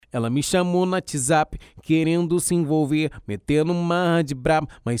Ela me chamou no WhatsApp, querendo se envolver, metendo uma de brabo,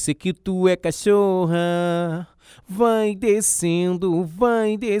 mas sei que tu é cachorra. Vai descendo,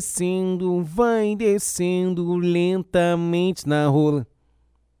 vai descendo, vai descendo lentamente na rola.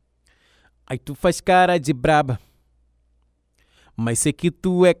 Aí tu faz cara de braba, mas sei que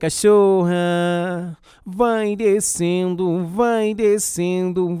tu é cachorra. Vai descendo, vai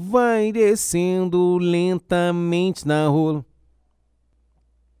descendo, vai descendo lentamente na rola.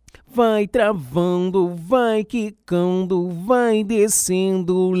 Vai travando, vai quicando, vai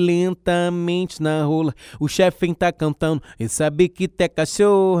descendo lentamente na rola. O chefinho tá cantando e sabe que tu é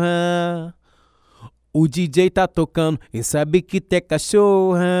cachorra. O DJ tá tocando e sabe que tu é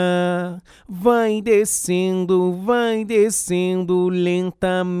cachorra. Vai descendo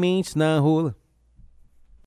lentamente na rola.